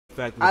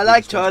I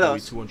like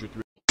turtles.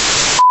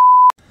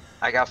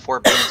 I got 4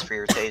 bands for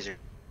your taser.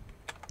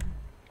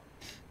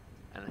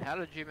 And how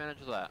did you manage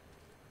that?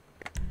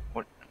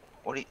 What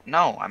do you?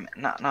 No, I'm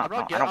not. No,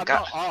 no. I don't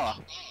got.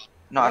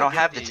 No, I I'm don't not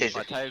have the giving you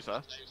my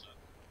taser.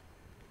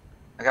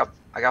 taser.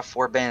 I got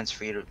 4 bands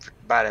for you to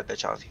buy that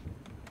bitch off you.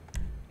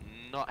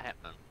 Not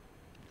happening.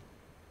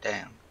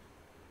 Damn.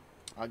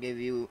 I'll give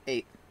you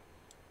 8.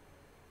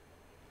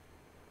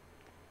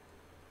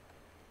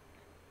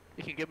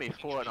 You can give me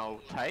 4 and I'll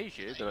tase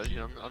you, but you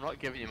know, I'm not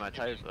giving you my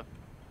taser.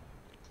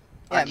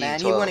 Yeah, man,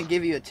 he wouldn't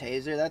give you a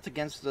taser. That's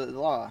against the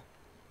law.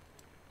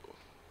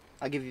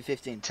 I'll give you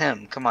 15.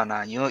 Tim, come on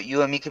now.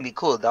 You and me can be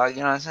cool, dog.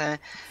 You know what I'm saying?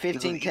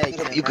 15K,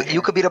 Tim.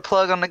 You could be the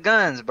plug on the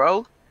guns,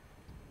 bro.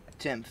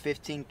 Tim,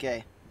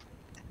 15K.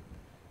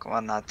 Come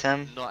on now,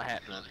 Tim. Not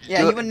happening.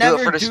 Yeah, he would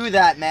never do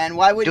that, man.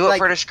 Why would do it like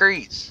for the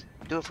streets?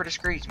 Do it for the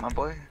streets, my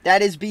boy.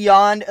 That is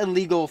beyond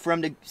illegal for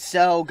him to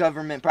sell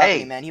government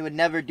property, man. He would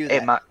never do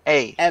that.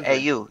 Hey,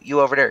 you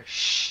over there.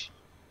 Shh.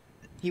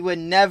 He would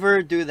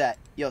never do that.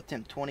 Yo,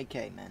 Tim,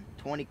 20K, man.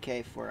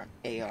 20K for an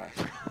AR.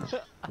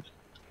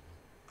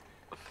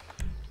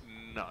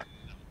 No.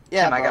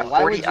 Yeah, Tim, bro, I got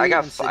why 40. would you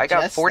even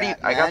suggest that,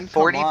 I got man?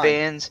 40 Come on.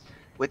 bands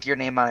with your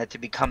name on it to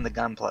become the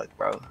gun plug,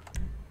 bro.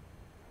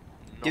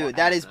 Dude,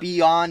 that is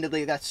beyond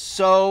illegal. That's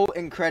so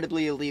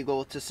incredibly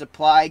illegal to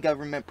supply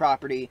government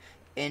property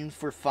in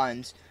for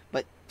funds.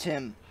 But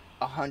Tim,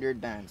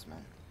 100 bands,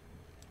 man.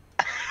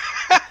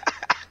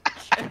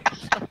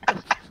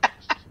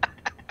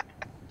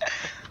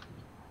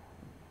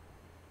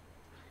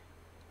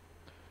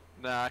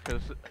 Nah,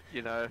 cause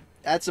you know.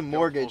 That's a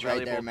mortgage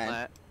right there,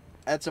 man.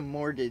 That's a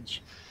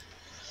mortgage.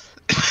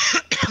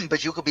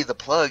 But you could be the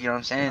plug, you know what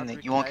I'm saying?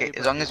 That you won't get,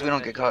 as long as we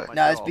don't get caught.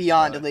 No, it's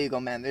beyond illegal,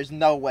 man. There's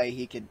no way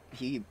he could.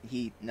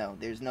 No,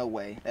 there's no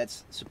way.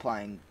 That's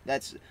supplying.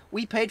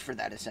 We paid for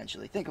that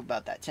essentially. Think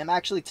about that, Tim.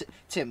 Actually,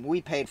 Tim,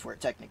 we paid for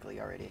it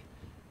technically already.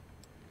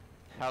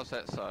 How's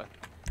that so?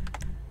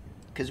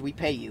 Because we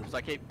pay you.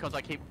 Because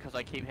I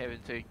keep having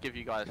to give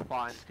you guys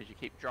fines because you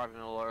keep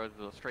driving all over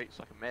the streets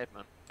like a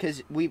madman.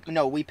 Because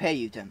we pay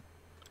you, Tim.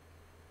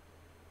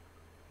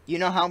 You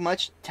know how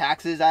much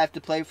taxes I have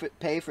to pay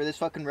for this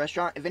fucking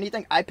restaurant? If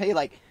anything, I pay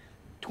like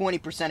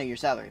 20% of your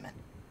salary, man.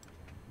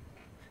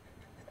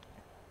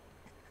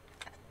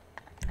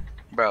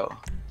 Bro,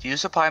 if you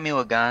supply me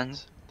with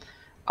guns,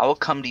 I will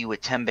come to you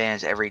with 10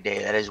 bands every day.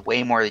 That is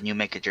way more than you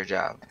make at your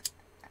job.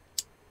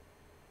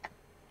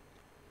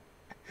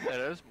 It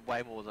is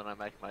way more than I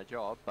make my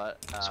job, but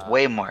it's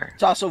way more.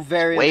 It's also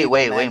very legal,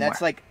 man. Way that's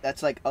more.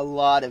 That's like a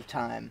lot of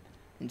time,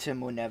 and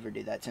Tim will never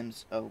do that.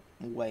 Tim's a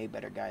way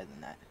better guy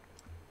than that.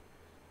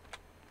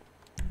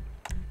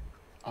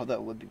 Although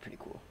it would be pretty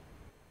cool.